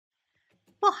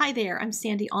Well, hi there, I'm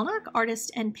Sandy Allnock,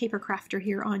 artist and paper crafter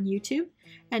here on YouTube.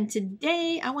 And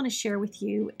today I want to share with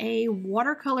you a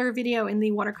watercolor video in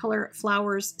the Watercolor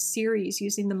Flowers series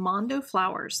using the Mondo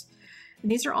flowers.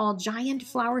 And these are all giant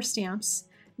flower stamps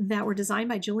that were designed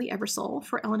by Julie Ebersole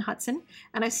for Ellen Hudson.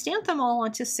 And I stamped them all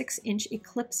onto 6-inch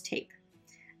Eclipse tape.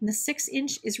 And the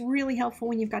 6-inch is really helpful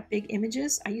when you've got big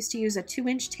images. I used to use a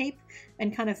 2-inch tape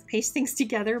and kind of paste things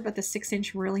together, but the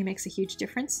 6-inch really makes a huge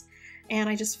difference. And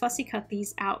I just fussy cut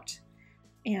these out.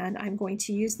 And I'm going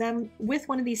to use them with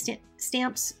one of these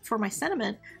stamps for my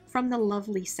sentiment from the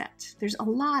Lovely set. There's a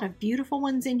lot of beautiful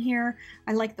ones in here.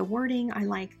 I like the wording. I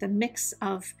like the mix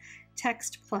of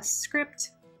text plus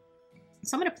script.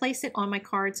 So I'm going to place it on my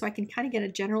card so I can kind of get a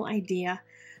general idea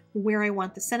where I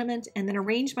want the sentiment and then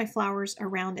arrange my flowers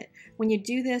around it. When you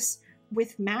do this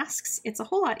with masks, it's a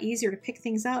whole lot easier to pick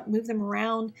things up, move them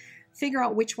around, figure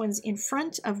out which one's in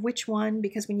front of which one,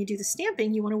 because when you do the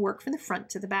stamping, you want to work from the front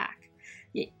to the back.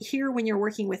 Here, when you're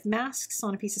working with masks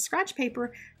on a piece of scratch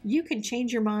paper, you can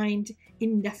change your mind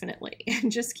indefinitely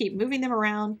and just keep moving them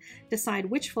around, decide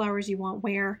which flowers you want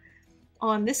where.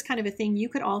 On this kind of a thing, you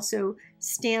could also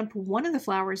stamp one of the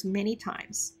flowers many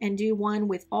times and do one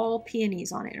with all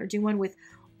peonies on it or do one with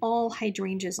all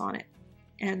hydrangeas on it.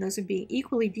 And those would be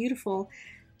equally beautiful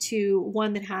to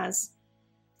one that has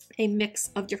a mix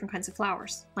of different kinds of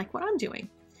flowers, like what I'm doing.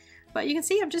 But you can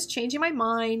see I'm just changing my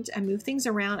mind. I move things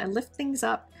around, I lift things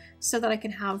up so that I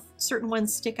can have certain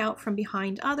ones stick out from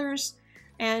behind others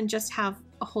and just have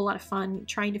a whole lot of fun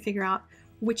trying to figure out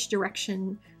which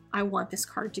direction I want this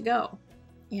card to go.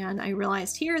 And I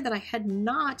realized here that I had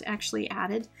not actually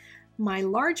added my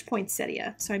large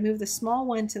poinsettia. So I moved the small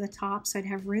one to the top so I'd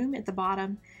have room at the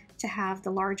bottom to have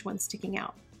the large one sticking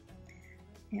out.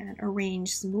 And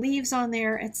arrange some leaves on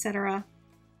there, etc.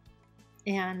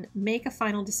 And make a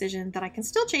final decision that I can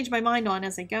still change my mind on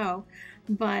as I go,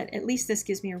 but at least this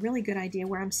gives me a really good idea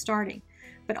where I'm starting.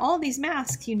 But all of these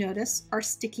masks, you notice, are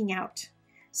sticking out.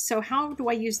 So how do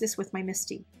I use this with my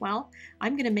Misty? Well,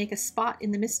 I'm going to make a spot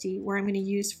in the Misty where I'm going to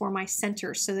use for my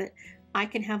center so that I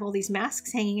can have all these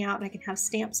masks hanging out and I can have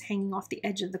stamps hanging off the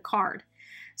edge of the card.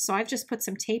 So I've just put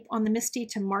some tape on the Misty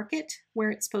to mark it where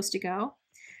it's supposed to go.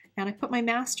 And I put my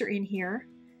master in here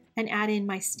and add in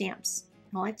my stamps.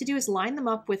 All I have to do is line them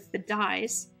up with the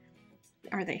dies.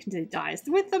 Are they the dies?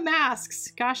 With the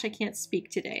masks. Gosh, I can't speak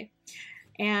today.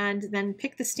 And then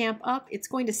pick the stamp up. It's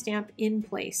going to stamp in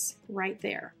place right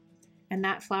there. And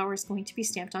that flower is going to be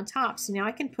stamped on top. So now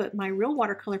I can put my real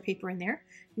watercolor paper in there.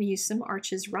 I'm going to use some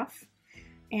Arches Rough.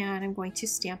 And I'm going to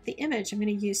stamp the image. I'm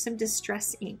going to use some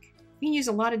Distress ink. You can use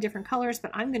a lot of different colors, but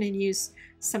I'm going to use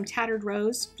some Tattered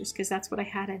Rose just because that's what I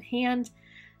had at hand,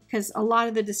 because a lot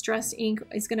of the Distress ink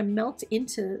is going to melt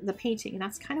into the painting, and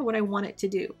that's kind of what I want it to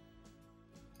do.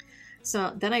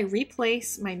 So then I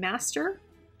replace my master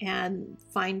and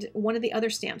find one of the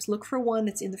other stamps. Look for one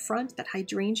that's in the front. That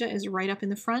hydrangea is right up in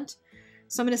the front.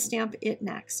 So I'm going to stamp it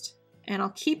next. And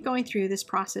I'll keep going through this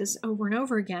process over and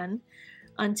over again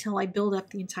until I build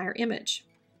up the entire image.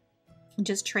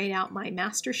 Just trade out my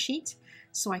master sheet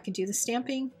so I can do the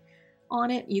stamping on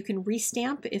it. You can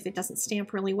restamp if it doesn't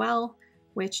stamp really well,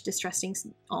 which Distress inks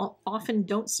often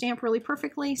don't stamp really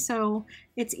perfectly, so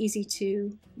it's easy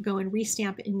to go and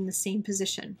restamp in the same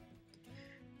position.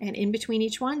 And in between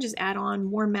each one, just add on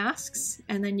more masks,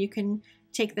 and then you can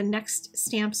take the next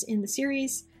stamps in the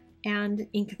series and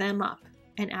ink them up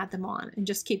and add them on, and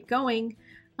just keep going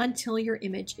until your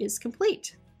image is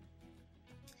complete.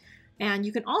 And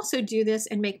you can also do this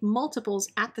and make multiples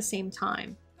at the same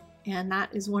time. And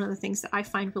that is one of the things that I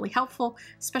find really helpful,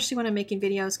 especially when I'm making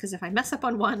videos, because if I mess up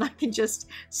on one, I can just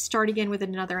start again with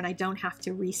another and I don't have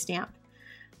to restamp.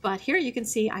 But here you can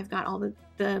see I've got all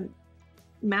the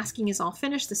masking is all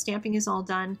finished, the stamping is all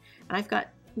done, and I've got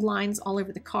lines all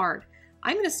over the card.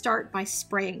 I'm going to start by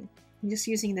spraying. I'm just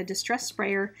using the Distress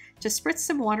sprayer to spritz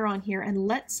some water on here and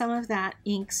let some of that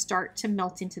ink start to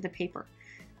melt into the paper,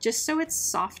 just so it's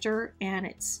softer and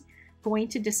it's going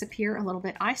to disappear a little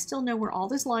bit. I still know where all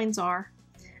those lines are,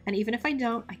 and even if I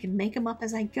don't, I can make them up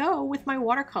as I go with my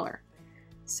watercolor.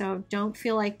 So don't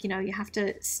feel like, you have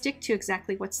to stick to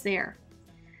exactly what's there.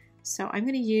 So I'm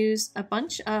going to use a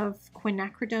bunch of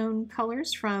Quinacridone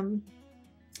colors from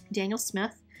Daniel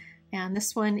Smith, and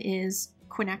this one is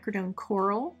Quinacridone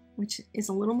Coral, which is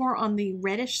a little more on the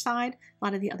reddish side. A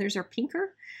lot of the others are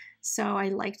pinker, so I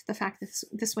liked the fact that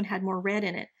this one had more red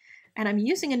in it. And I'm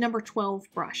using a number 12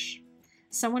 brush.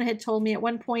 Someone had told me at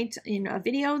one point in a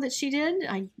video that she did,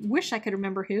 I wish I could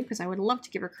remember who, because I would love to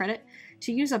give her credit,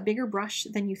 to use a bigger brush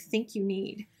than you think you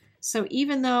need. So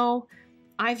even though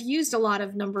I've used a lot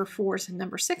of number 4s and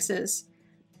number 6s,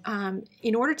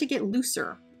 In order to get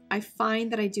looser, I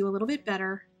find that I do a little bit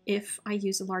better if I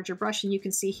use a larger brush. And you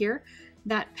can see here,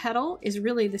 that petal is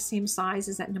really the same size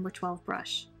as that number 12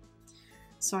 brush.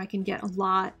 So I can get a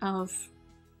lot of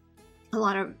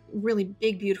really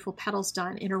big, beautiful petals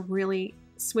done in a really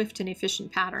swift and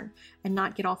efficient pattern and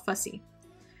not get all fussy.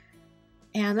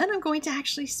 And then I'm going to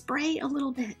actually spray a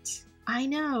little bit. I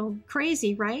know,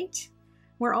 crazy, right?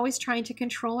 We're always trying to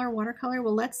control our watercolor.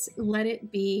 Well, let's let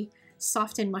it be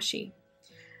soft and mushy.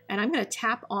 And I'm going to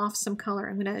tap off some color.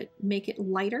 I'm going to make it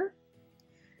lighter.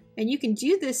 And you can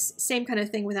do this same kind of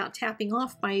thing without tapping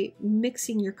off by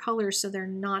mixing your colors so they're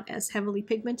not as heavily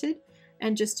pigmented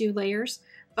and just do layers.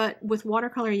 But with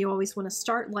watercolor, you always want to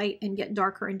start light and get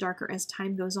darker and darker as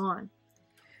time goes on.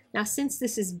 Now, since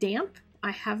this is damp,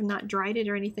 I have not dried it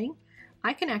or anything,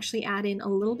 I can actually add in a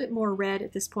little bit more red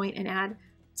at this point and add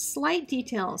slight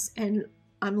details, and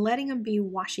I'm letting them be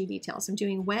washy details. I'm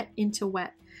doing wet into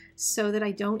wet so that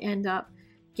I don't end up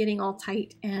getting all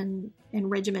tight and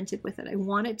regimented with it. I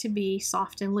want it to be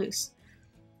soft and loose.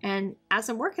 And as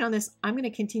I'm working on this, I'm going to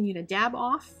continue to dab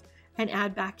off and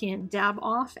add back in, dab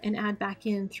off and add back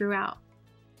in throughout.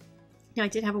 Now, I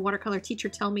did have a watercolor teacher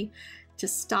tell me to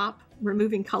stop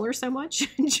removing color so much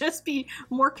and just be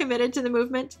more committed to the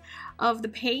movement of the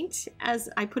paint as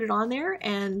I put it on there.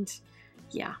 And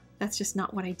yeah, that's just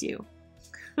not what I do.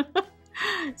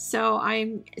 So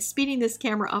I'm speeding this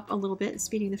camera up a little bit,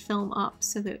 speeding the film up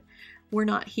so that we're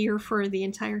not here for the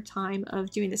entire time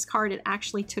of doing this card. It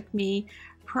actually took me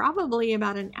probably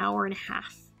about an hour and a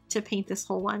half to paint this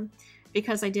whole one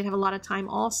because I did have a lot of time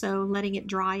also letting it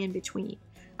dry in between.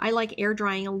 I like air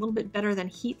drying a little bit better than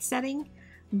heat setting,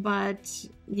 but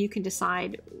you can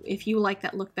decide if you like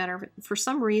that look better. For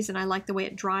some reason, I like the way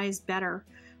it dries better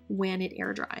when it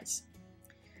air dries.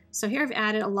 So here I've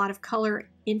added a lot of color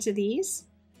into these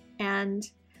and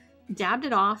dabbed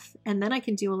it off, and then I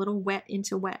can do a little wet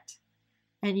into wet.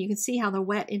 And you can see how the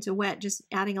wet into wet, just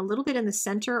adding a little bit in the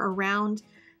center around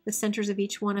the centers of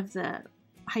each one of the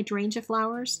hydrangea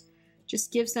flowers,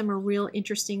 just gives them a real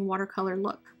interesting watercolor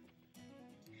look.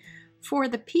 For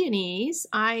the peonies,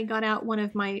 I got out one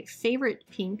of my favorite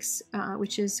pinks,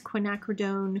 which is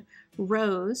Quinacridone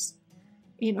Rose,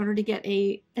 in order to get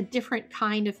a different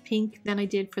kind of pink than I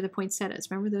did for the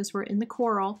poinsettias. Remember, those were in the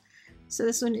coral, so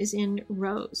this one is in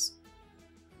rose.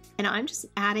 And I'm just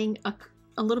adding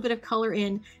a little bit of color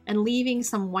in and leaving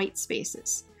some white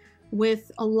spaces.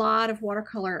 With a lot of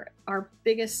watercolor, our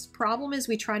biggest problem is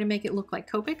we try to make it look like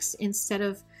Copics instead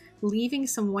of leaving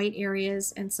some white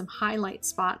areas and some highlight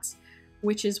spots,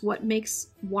 which is what makes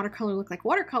watercolor look like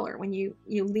watercolor, when you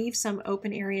leave some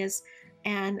open areas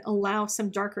and allow some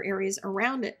darker areas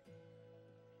around it.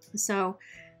 So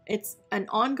it's an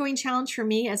ongoing challenge for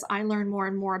me as I learn more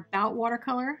and more about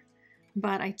watercolor,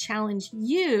 but I challenge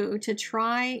you to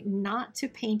try not to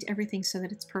paint everything so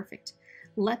that it's perfect.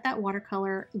 Let that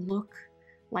watercolor look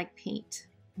like paint.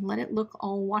 Let it look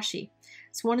all washy.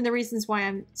 It's one of the reasons why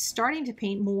I'm starting to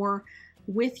paint more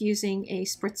with using a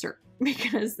spritzer,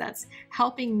 because that's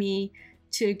helping me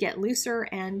to get looser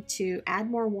and to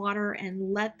add more water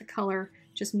and let the color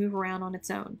just move around on its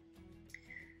own.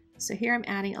 So here I'm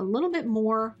adding a little bit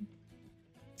more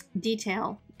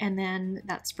detail and then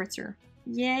that spritzer.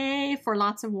 Yay for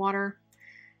lots of water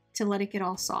to let it get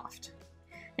all soft.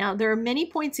 Now, there are many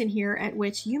points in here at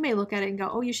which you may look at it and go,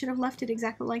 oh, you should have left it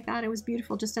exactly like that. It was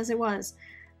beautiful just as it was.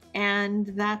 And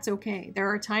that's okay. There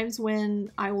are times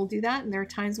when I will do that, and there are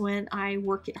times when I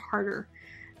work it harder.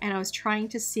 And I was trying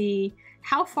to see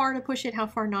how far to push it, how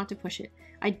far not to push it.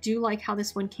 I do like how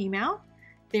this one came out.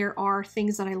 There are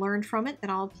things that I learned from it that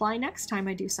I'll apply next time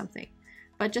I do something.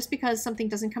 But just because something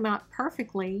doesn't come out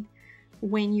perfectly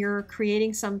when you're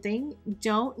creating something,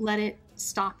 don't let it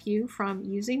stop you from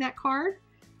using that card,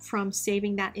 from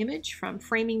saving that image, from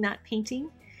framing that painting,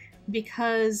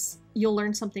 because you'll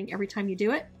learn something every time you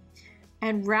do it.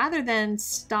 And rather than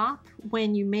stop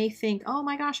when you may think, oh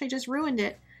my gosh, I just ruined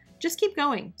it, just keep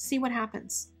going, see what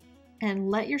happens, and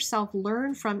let yourself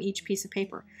learn from each piece of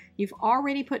paper. You've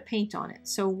already put paint on it,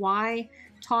 so why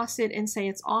toss it and say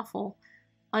it's awful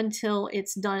until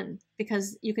it's done?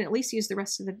 Because you can at least use the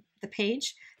rest of the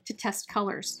page to test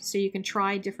colors, so you can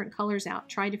try different colors out,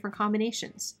 try different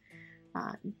combinations,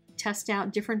 test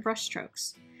out different brush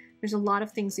strokes. There's a lot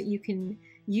of things that you can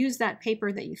use that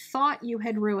paper that you thought you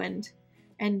had ruined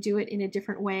and do it in a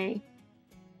different way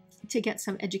to get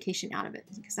some education out of it,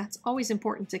 because that's always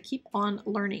important, to keep on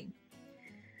learning.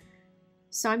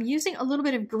 So I'm using a little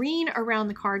bit of green around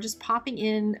the card, just popping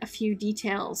in a few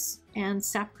details, and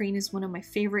Sap Green is one of my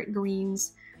favorite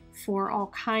greens for all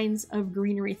kinds of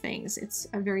greenery things. It's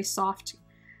a very soft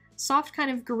soft kind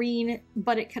of green,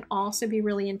 but it can also be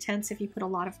really intense if you put a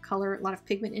lot of color, a lot of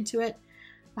pigment into it.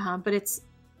 But it's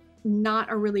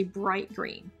not a really bright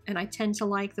green, and I tend to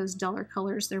like those duller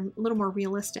colors. They're a little more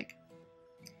realistic.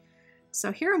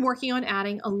 So here I'm working on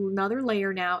adding another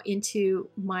layer now into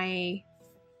my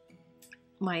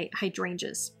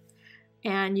hydrangeas.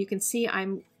 And you can see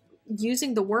I'm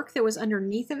using the work that was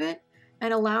underneath of it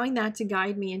and allowing that to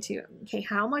guide me into, okay,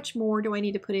 how much more do I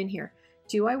need to put in here?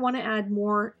 Do I want to add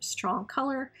more strong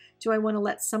color? Do I want to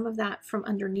let some of that from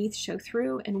underneath show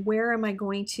through? And where am I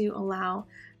going to allow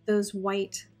those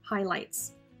white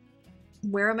highlights?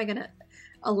 Where am I going to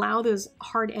allow those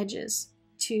hard edges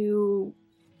to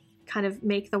kind of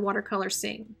make the watercolor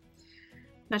sing?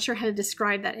 Not sure how to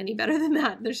describe that any better than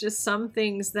that. There's just some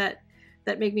things that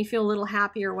make me feel a little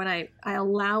happier when I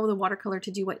allow the watercolor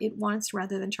to do what it wants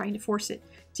rather than trying to force it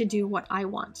to do what I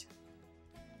want.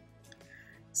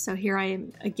 So here I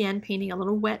am again painting a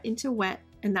little wet into wet,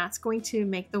 and that's going to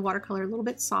make the watercolor a little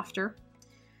bit softer.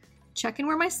 Checking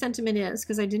where my sentiment is,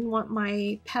 because I didn't want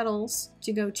my petals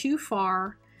to go too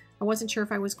far. I wasn't sure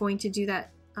if I was going to do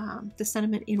that, the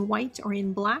sentiment in white or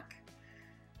in black,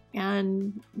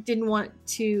 and didn't want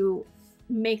to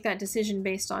make that decision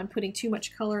based on putting too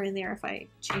much color in there if I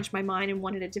changed my mind and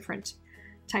wanted a different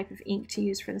type of ink to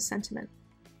use for the sentiment.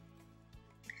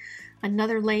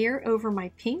 Another layer over my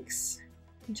pinks,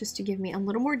 just to give me a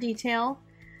little more detail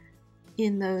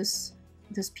in those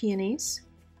peonies.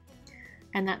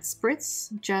 And that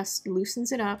spritz just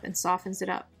loosens it up and softens it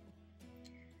up.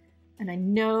 And I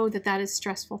know that that is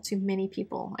stressful to many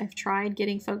people. I've tried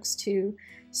getting folks to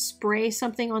spray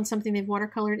something on something they've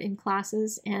watercolored in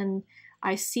classes, and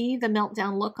I see the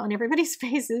meltdown look on everybody's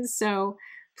faces. So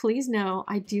please know,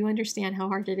 I do understand how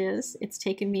hard it is. It's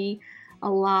taken me a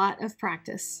lot of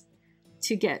practice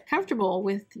to get comfortable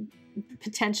with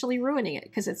potentially ruining it,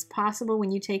 because it's possible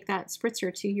when you take that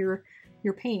spritzer to your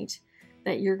paint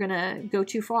that you're gonna go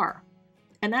too far,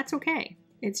 and that's okay.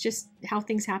 It's just how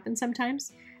things happen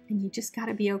sometimes, and you just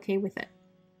gotta be okay with it.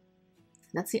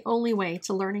 That's the only way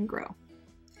to learn and grow.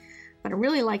 But I'm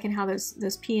really liking how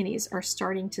those peonies are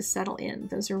starting to settle in.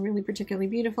 Those are really particularly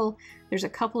beautiful. There's a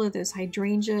couple of those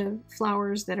hydrangea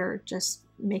flowers that are just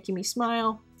making me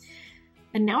smile.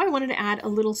 And now I wanted to add a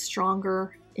little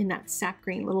stronger in that sap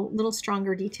green, little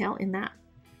stronger detail in that,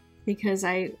 because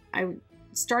I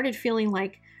started feeling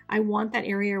like I want that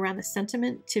area around the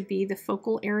sentiment to be the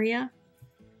focal area.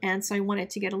 And so I want it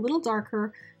to get a little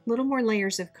darker, a little more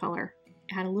layers of color.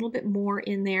 Add a little bit more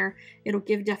in there. It'll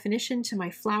give definition to my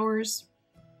flowers,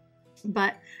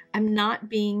 but I'm not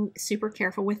being super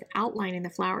careful with outlining the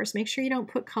flowers. Make sure you don't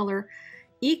put color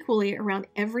equally around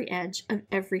every edge of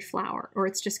every flower, or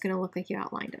it's just going to look like you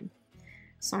outlined them.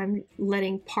 So I'm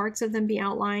letting parts of them be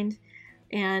outlined,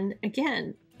 and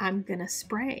again, I'm going to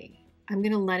spray. I'm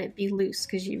going to let it be loose,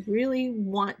 because you really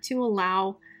want to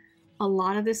allow a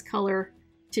lot of this color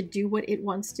to do what it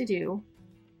wants to do.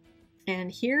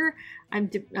 And here I'm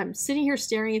sitting here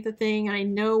staring at the thing, and I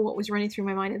know what was running through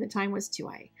my mind at the time was, do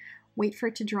I wait for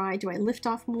it to dry? Do I lift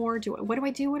off more? What do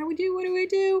I do? What do I do? What do I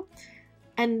do?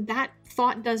 And that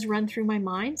thought does run through my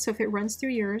mind. So if it runs through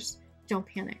yours, don't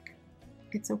panic.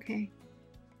 It's okay.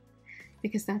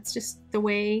 Because that's just the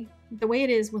way it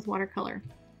is with watercolor.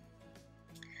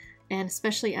 And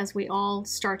especially as we all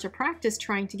start to practice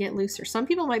trying to get looser. Some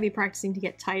people might be practicing to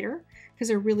get tighter because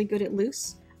they're really good at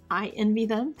loose. I envy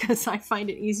them, because I find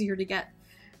it easier to get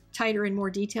tighter and more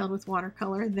detailed with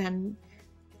watercolor than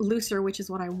looser, which is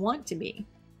what I want to be.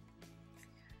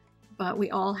 But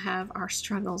we all have our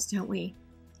struggles, don't we?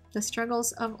 The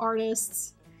struggles of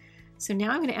artists. So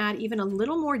now I'm going to add even a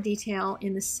little more detail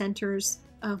in the centers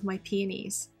of my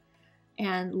peonies,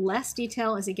 and less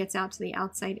detail as it gets out to the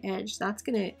outside edge. That's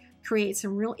going to create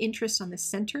some real interest on the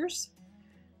centers.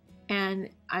 And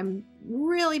I'm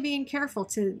really being careful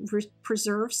to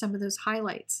preserve some of those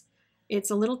highlights.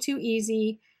 It's a little too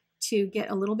easy to get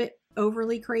a little bit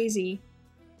overly crazy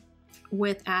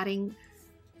with adding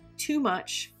too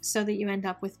much so that you end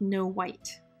up with no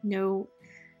white, no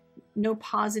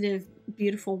positive,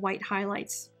 beautiful white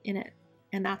highlights in it.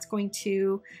 And that's going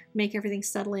to make everything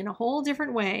settle in a whole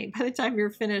different way by the time you're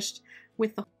finished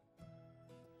with the.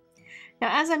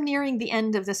 Now, as I'm nearing the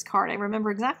end of this card, I remember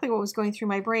exactly what was going through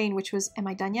my brain, which was, am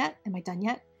I done yet? Am I done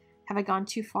yet? Have I gone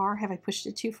too far? Have I pushed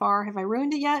it too far? Have I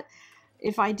ruined it yet?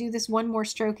 If I do this one more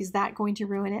stroke, is that going to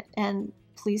ruin it? And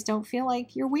please don't feel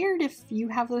like you're weird if you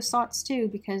have those thoughts too,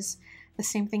 because the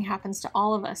same thing happens to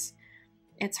all of us.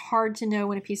 It's hard to know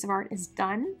when a piece of art is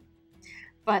done.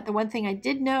 But the one thing I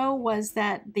did know was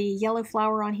that the yellow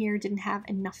flower on here didn't have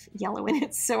enough yellow in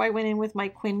it. So I went in with my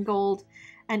Quin Gold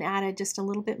and added just a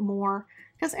little bit more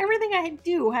because everything I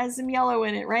do has some yellow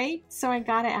in it, right? So I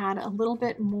gotta add a little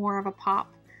bit more of a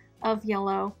pop of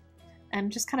yellow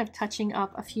and just kind of touching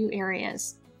up a few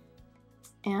areas.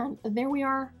 And there we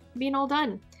are, being all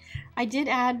done. I did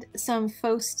add some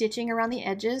faux stitching around the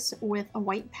edges with a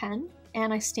white pen,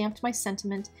 and I stamped my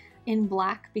sentiment in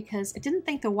black because I didn't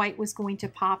think the white was going to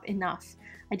pop enough.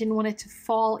 I didn't want it to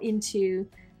fall into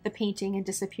the painting and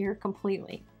disappear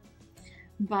completely.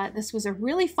 But this was a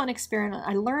really fun experiment.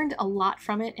 I learned a lot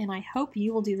from it, and I hope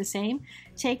you will do the same.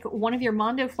 Take one of your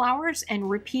Mondo flowers and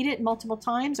repeat it multiple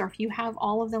times, or if you have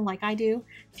all of them like I do,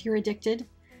 if you're addicted,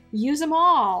 use them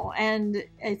all, and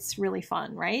it's really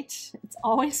fun, right? It's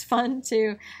always fun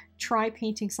to try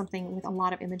painting something with a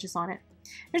lot of images on it.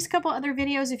 There's a couple other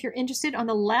videos if you're interested. On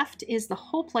the left is the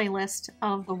whole playlist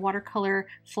of the Watercolor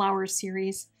Flowers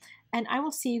series, and I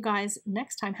will see you guys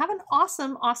next time. Have an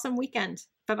awesome, awesome weekend.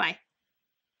 Bye-bye.